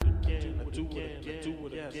Alright,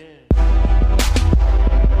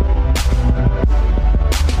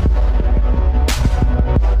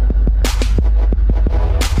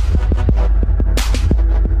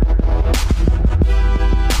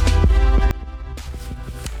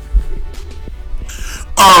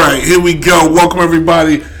 here we go. Welcome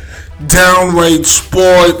everybody. Downright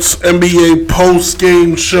Sports NBA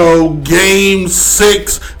post-game show. Game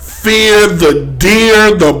 6. Fear the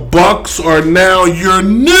Deer. The Bucks are now your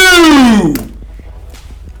new...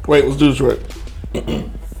 Wait, let's do this right.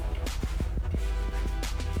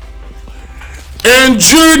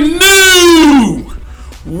 And your new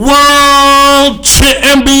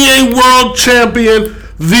NBA World Champion,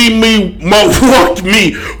 the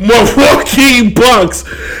Milwaukee Bucks.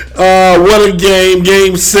 What a game.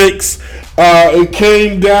 Game 6. It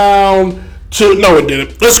came down to... No, it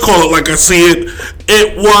didn't. Let's call it like I see it.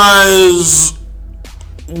 It was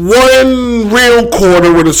one real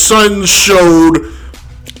quarter where the Suns showed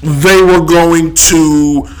they were going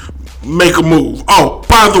to make a move. Oh,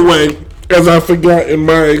 by the way, as I forgot in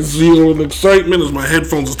my zeal and excitement, as my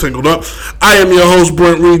headphones are tangled up, I am your host,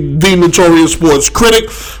 Brent Reed, the notorious sports critic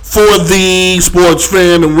for the Sports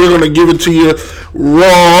Fan, and we're going to give it to you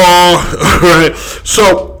raw. Alright,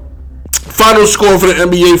 so final score for the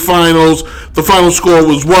NBA Finals. The final score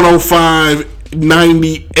was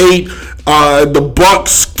 105-98. The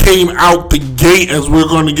Bucks came out the gate, as we're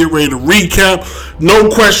going to get ready to recap. No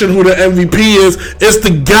question who the MVP is. It's the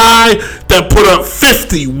guy that put up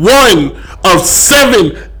 51 of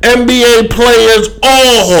 7 NBA players,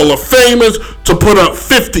 all Hall of Famers, to put up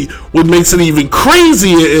 50. What makes it even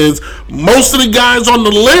crazier is most of the guys on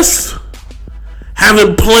the list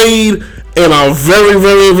haven't played in a very,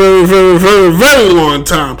 very, very, very, very, very long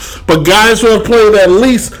time. But guys who have played at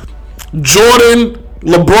least Jordan,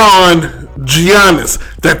 LeBron, Giannis.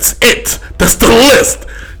 That's it. That's the list.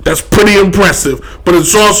 That's pretty impressive. But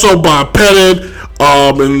it's also Bob Pettit,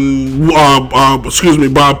 Bob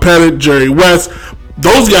Pettit, Jerry West.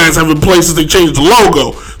 Those guys haven't played since they changed the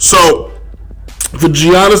logo. So for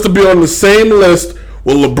Giannis to be on the same list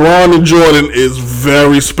with LeBron and Jordan is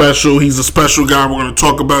very special. He's a special guy. We're going to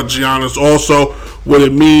talk about Giannis also, what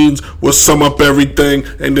it means. We'll sum up everything.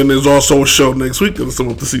 And then there's also a show next week to sum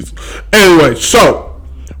up the season. Anyway, so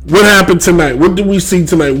what happened tonight? What did we see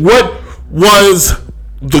tonight? What was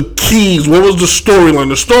the keys? What was the storyline?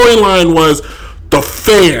 The storyline was the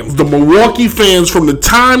fans, the Milwaukee fans. From the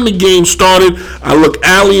time the game started, I looked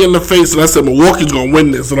Allie in the face and I said, Milwaukee's going to win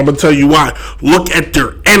this. And I'm going to tell you why. Look at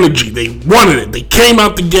their energy. They wanted it. They came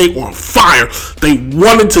out the gate on fire. They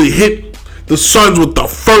wanted to hit the Suns with the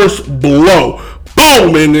first blow.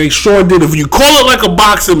 Boom, and they sure did. If you call it like a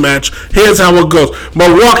boxing match, here's how it goes.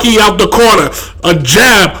 Milwaukee out the corner. A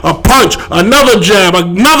jab, a punch, another jab,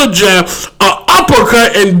 an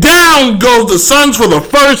uppercut, and down goes the Suns for the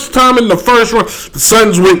first time in the first round. The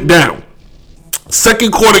Suns went down.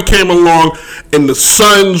 Second quarter came along, and the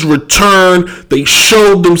Suns returned. They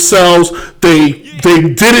showed themselves. They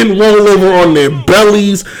didn't roll over on their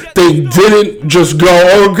bellies. They didn't just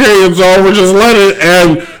go, okay, it's over, just let it.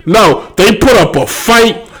 And no, they put up a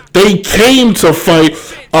fight. They came to fight.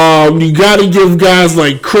 You got to give guys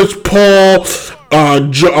like Chris Paul,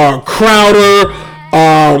 Crowder,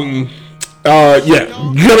 you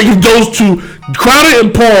got to give those two. Crowder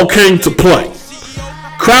and Paul came to play.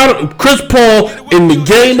 Chris Paul in the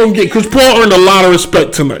game. Chris Paul earned a lot of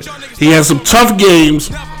respect tonight. He had some tough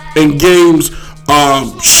games in games.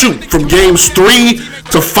 From games 3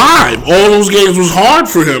 to 5, all those games was hard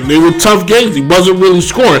for him. They were tough games. He wasn't really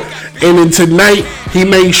scoring. And then tonight, he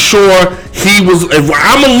made sure he was. If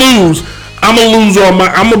I'm gonna lose on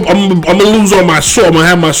my. I'm gonna lose on my sword. I'm gonna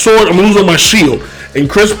have my sword. I'm gonna lose on my shield. And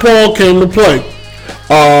Chris Paul came to play.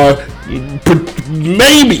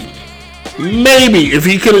 Maybe if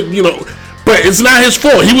he could, but it's not his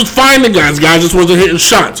fault. He was finding guys. Guys just wasn't hitting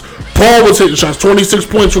shots. Paul was hitting shots. 26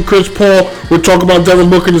 points for Chris Paul. We'll talk about Devin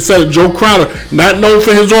Booker in a second. Joe Crowder, not known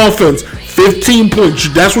for his offense. 15 points.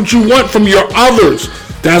 That's what you want from your others.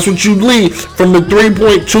 That's what you need from the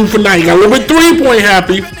 3-point, 2 for 9. You got a little bit 3-point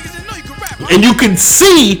happy. And you can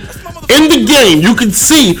see in the game,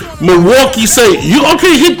 Milwaukee say,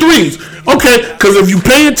 hit threes. Okay, because if you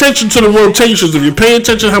pay attention to the rotations, if you pay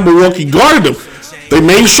attention to how Milwaukee guarded them, they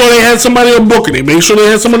made sure they had somebody on Booker. They made sure they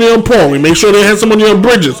had somebody on Paul. They made sure they had somebody on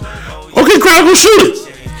Bridges. Okay, Crowder, go shoot it.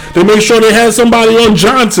 They made sure they had somebody on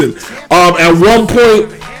Johnson. At one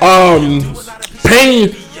point,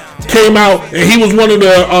 Payne came out and he was one of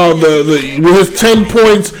the with his 10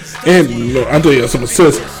 points and I thought he had some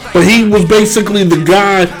assists. But he was basically the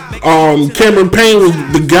guy. Cameron Payne was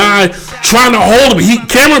the guy trying to hold him.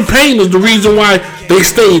 Cameron Payne is the reason why they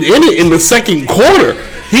stayed in it in the second quarter.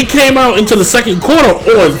 He came out into the second quarter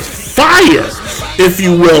on fire, if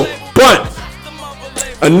you will. But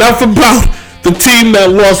enough about the team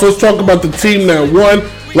that lost. Let's talk about the team that won.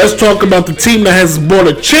 Let's talk about the team that has brought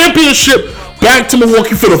a championship back to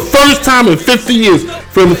Milwaukee for the first time in 50 years.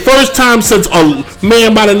 For the first time since a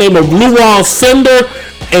man by the name of Lou Alcindor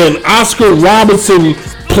and Oscar Robertson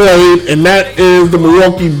played, and that is the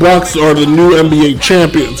Milwaukee Bucks are the new NBA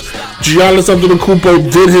champions. Giannis Antetokounmpo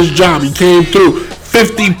did his job. He came through.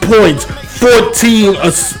 50 points, 14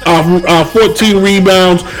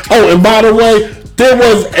 rebounds. Oh, and by the way, there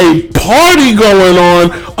was a party going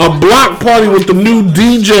on, a block party with the new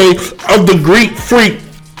DJ of the Greek Freak.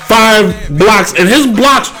 5 blocks, and his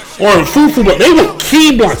blocks are fufu, but they were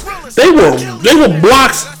key blocks. They were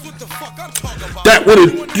blocks that would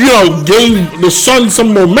have, gave the Suns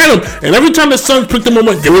some momentum. And every time the Suns picked the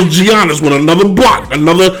momentum, there was Giannis with another block,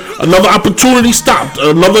 another opportunity stopped,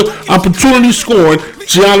 another opportunity scored.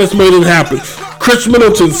 Giannis made it happen. Chris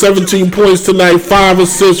Middleton, 17 points tonight, 5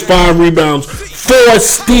 assists, 5 rebounds, 4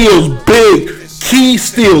 steals, big key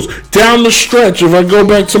steals down the stretch. If I go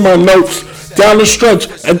back to my notes, down the stretch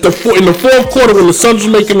in the fourth quarter when the Suns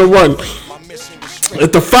were making the run,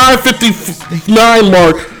 at the 5:59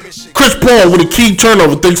 mark, Chris Paul with a key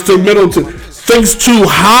turnover, thanks to Middleton, thanks to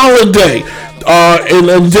Holiday, and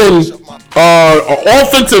then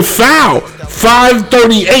offensive foul,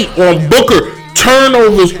 5:38 on Booker.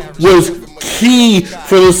 Turnovers was key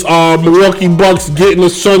for this Milwaukee Bucks getting the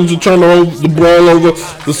Suns to turn the ball over.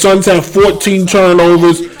 The Suns have 14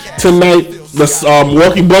 turnovers tonight. The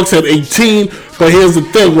Milwaukee Bucks had 18. But here's the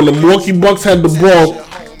thing: when the Milwaukee Bucks had the ball,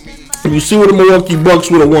 you see what the Milwaukee Bucks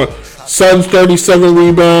would have won. Suns 37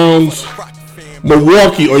 rebounds.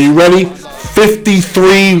 Milwaukee, are you ready?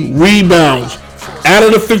 53 rebounds. Out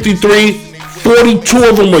of the 53, 42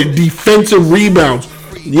 of them were defensive rebounds.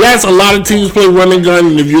 Yes, a lot of teams play running gun,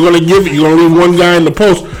 and if you're going to give it, you're going to leave one guy in the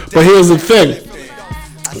post. But here's the thing.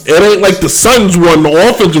 It ain't like the Suns won the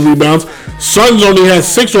offensive rebounds. Suns only had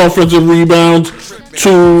 6 offensive rebounds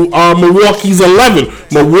to Milwaukee's 11.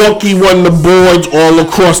 Milwaukee won the boards all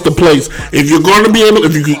across the place. If you're going to be able,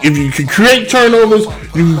 if you can create turnovers,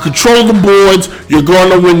 you can control the boards, you're going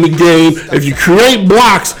to win the game. If you create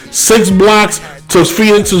blocks, 6 blocks to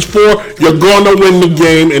Phoenix's 4, you're going to win the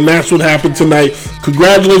game, and that's what happened tonight.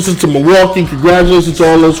 Congratulations to Milwaukee. Congratulations to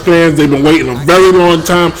all those fans. They've been waiting a very long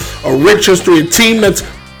time. A rich history. A team that's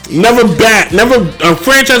never bad. A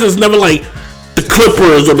franchise that's never like the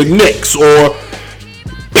Clippers or the Knicks or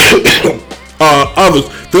others.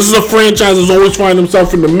 This is a franchise that's always find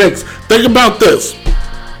themselves in the mix. Think about this.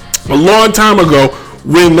 A long time ago,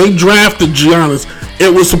 when they drafted Giannis,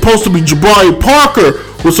 it was supposed to be Jabari Parker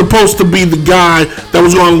was supposed to be the guy that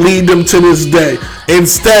was going to lead them to this day.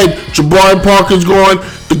 Instead, Jabari Parker's gone.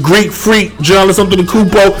 The Greek Freak, Giannis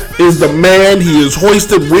Antetokounmpo, is the man. He is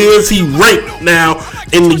hoisted. Where is he ranked now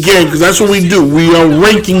in the game? Because that's what we do. We are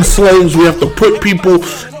ranking slaves. We have to put people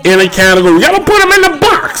in a category. We got to put them in the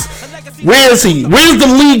box. Where is he? Where's the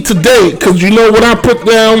league today? Because you know what I put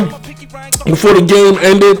down before the game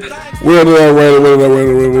ended? Where did I write it?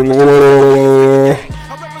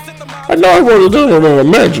 I know I wrote it down. I don't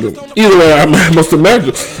imagine it. Either way, I must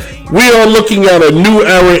imagine. We are looking at a new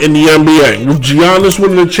era in the NBA. With Giannis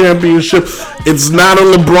winning the championship, it's not a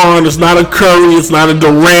LeBron, it's not a Curry, it's not a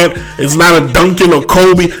Durant, it's not a Duncan or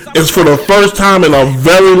Kobe. It's for the first time in a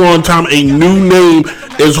very long time, a new name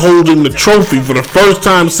is holding the trophy. For the first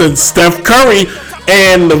time since Steph Curry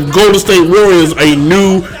and the Golden State Warriors, a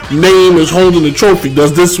new name is holding the trophy.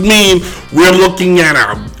 Does this mean we're looking at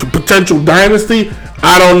a potential dynasty?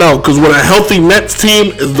 I don't know, because with a healthy Nets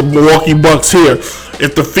team is the Milwaukee Bucks here.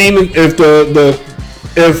 If the Phoenix,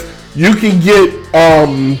 if you can get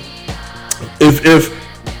if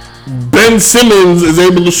Ben Simmons is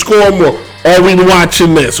able to score more, are we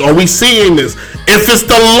watching this? Are we seeing this? If it's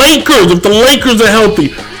the Lakers, if the Lakers are healthy,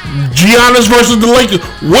 Giannis versus the Lakers,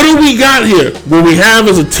 what do we got here? What we have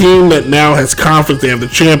is a team that now has confidence. They have the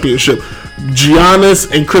championship. Giannis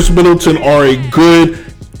and Chris Middleton are a good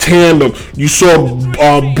tandem. You saw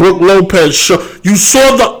Brook Lopez show. You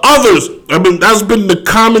saw the others. I mean, that's been the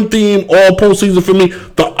common theme all postseason for me.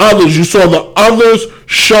 The others. You saw the others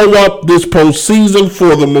show up this postseason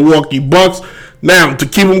for the Milwaukee Bucks. Now, to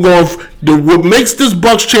keep them going, what makes this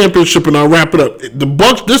Bucks championship, and I'll wrap it up.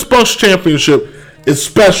 This Bucks championship is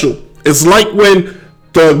special. It's like when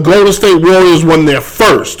the Golden State Warriors won their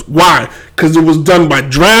first. Why? Because it was done by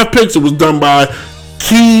draft picks. It was done by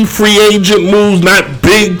key free agent moves, not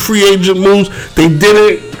big free agent moves. They did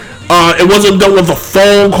it It wasn't done with a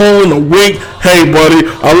phone call and a wink. Hey, buddy,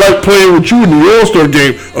 I like playing with you in the All-Star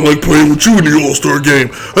game. I like playing with you in the All-Star game.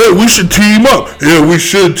 Hey, we should team up. Yeah, we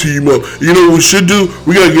should team up. You know what we should do?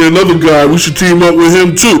 We got to get another guy. We should team up with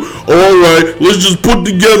him, too. All right, let's just put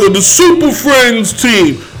together the Super Friends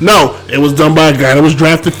team. No, it was done by a guy that was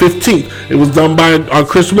drafted 15th. It was done by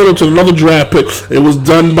Chris Middleton, another draft pick. It was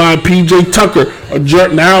done by P.J. Tucker,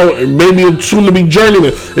 now maybe a soon-to-be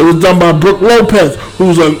journeyman. It was done by Brook Lopez,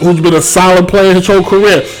 who's been a solid player his whole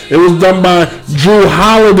career. It was done by Drew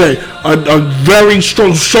Holiday, a very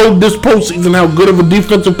strong, showed this postseason how good of a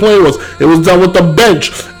defensive player was. It was done with the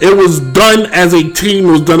bench. It was done as a team.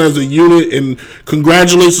 It was done as a unit. And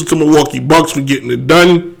congratulations to Milwaukee Bucks for getting it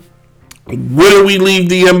done. Where do we leave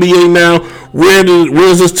the NBA now?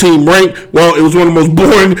 Where's this team ranked? Well, it was one of the most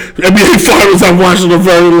boring NBA finals I've watched in a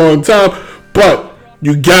very long time. But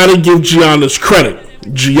you gotta give Giannis credit.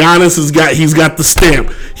 Giannis he's got the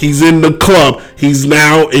stamp. He's in the club. He's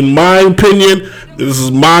now, in my opinion, this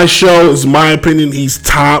is my show, it's my opinion, he's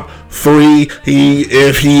top 3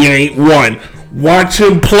 if he ain't 1. Watch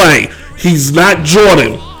him play. He's not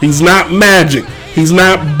Jordan. He's not Magic. He's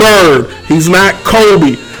not Bird. He's not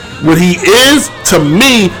Kobe. What he is, to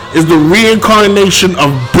me, is the reincarnation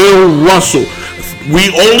of Bill Russell.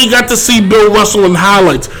 We only got to see Bill Russell in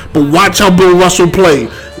highlights, but watch how Bill Russell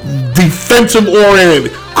played. Defensive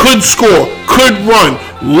oriented, could score, could run,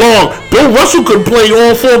 long. Bill Russell could play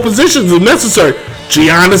all 4 positions if necessary.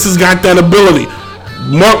 Giannis has got that ability.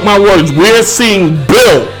 Mark my words, we're seeing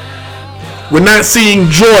Bill. We're not seeing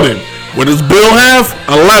Jordan. What does Bill have?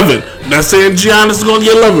 11. Not saying Giannis is going to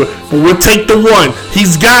get 11, but we'll take the 1.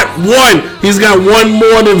 He's got 1. He's got 1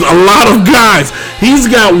 more than a lot of guys. He's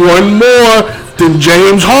got 1 more than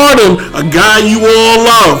James Harden, a guy you all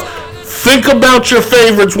love. Think about your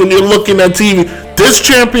favorites when you're looking at TV. This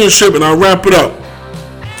championship, and I'll wrap it up.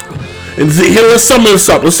 And here, let's sum this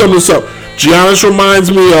up. Giannis reminds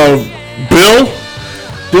me of Bill.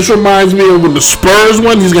 This reminds me of when the Spurs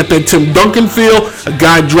won. He's got that Tim Duncan feel, a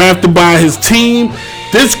guy drafted by his team.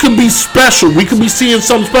 This could be special. We could be seeing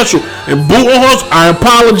something special. And Budenholzer, I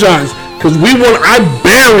apologize, because I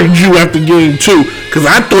buried you after game 2, because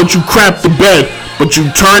I thought you crapped the bed, but you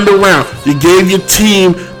turned around. You gave your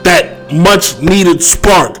team that much needed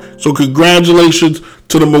spark. So congratulations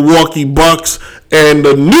to the Milwaukee Bucks and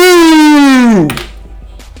the new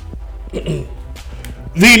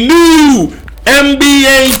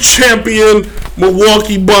NBA champion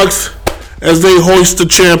Milwaukee Bucks as they hoist the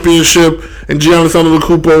championship, and Giannis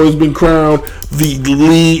Antetokounmpo has been crowned the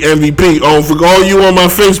league MVP. Oh, for all you on my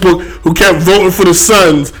Facebook who kept voting for the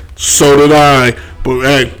Suns, so did I. But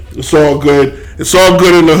hey, it's all good. It's all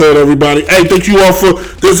good in the hood, everybody. Hey, thank you all for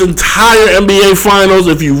this entire NBA Finals.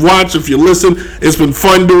 If you watch, if you listen, it's been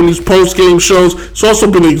fun doing these post-game shows. It's also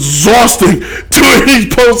been exhausting doing these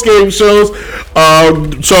post-game shows.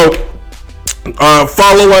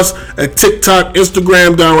 Follow us at TikTok,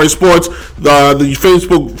 Instagram, Downright Sports, the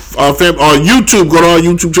Facebook, YouTube. Go to our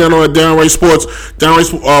YouTube channel at Downright Sports.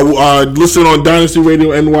 Listen on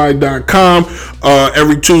DynastyRadioNY.com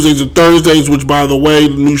every Tuesdays and Thursdays. Which, by the way,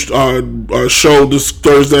 the new show this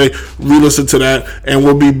Thursday. Re-listen to that, and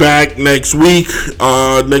we'll be back next week,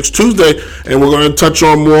 next Tuesday, and we're going to touch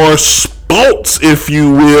on more sports, if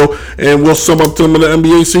you will, and we'll sum up some of the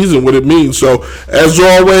NBA season, what it means. So, as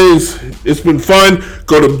always, it's been fun.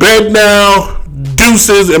 Go to bed now.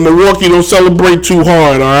 Deuces, and Milwaukee, don't celebrate too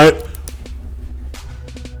hard, all right?